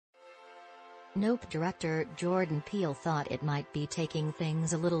Nope director Jordan Peele thought it might be taking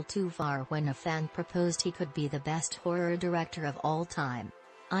things a little too far when a fan proposed he could be the best horror director of all time.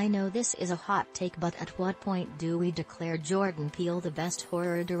 I know this is a hot take, but at what point do we declare Jordan Peele the best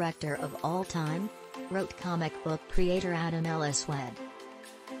horror director of all time? Wrote comic book creator Adam Ellis Wed.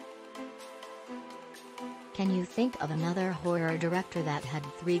 Can you think of another horror director that had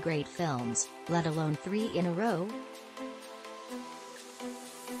 3 great films, let alone 3 in a row?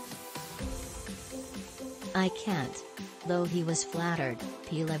 I can't. Though he was flattered,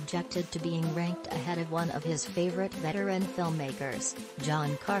 Peele objected to being ranked ahead of one of his favorite veteran filmmakers,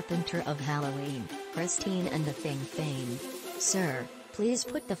 John Carpenter of Halloween, Christine and the Thing fame. "Sir, please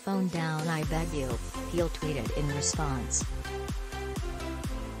put the phone down, I beg you," Peele tweeted in response.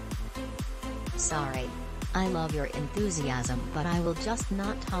 "Sorry. I love your enthusiasm, but I will just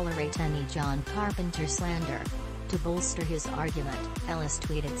not tolerate any John Carpenter slander." To bolster his argument, Ellis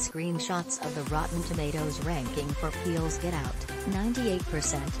tweeted screenshots of the Rotten Tomatoes ranking for Peele's Get Out,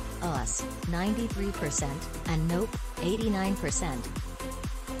 98%, Us, 93%, and Nope, 89%.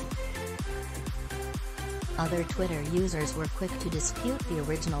 Other Twitter users were quick to dispute the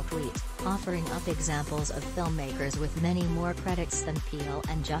original tweet, offering up examples of filmmakers with many more credits than Peele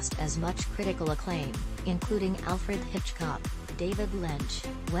and just as much critical acclaim, including Alfred Hitchcock, David Lynch,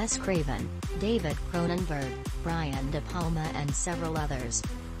 Wes Craven, David Cronenberg, Brian De Palma and several others.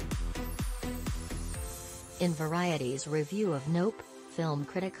 In Variety's review of Nope, film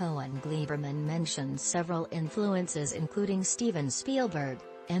critic Owen Gleiberman mentioned several influences including Steven Spielberg,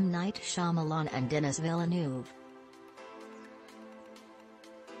 M. Night Shyamalan and Denis Villeneuve.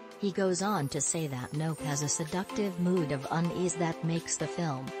 He goes on to say that Nope has a seductive mood of unease that makes the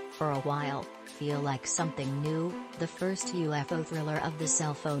film, for a while, feel like something new, the first UFO thriller of the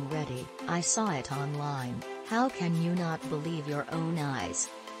cell phone ready. I saw it online, how can you not believe your own eyes?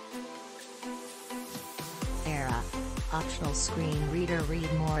 Era. Optional screen reader.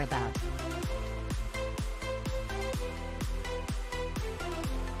 Read more about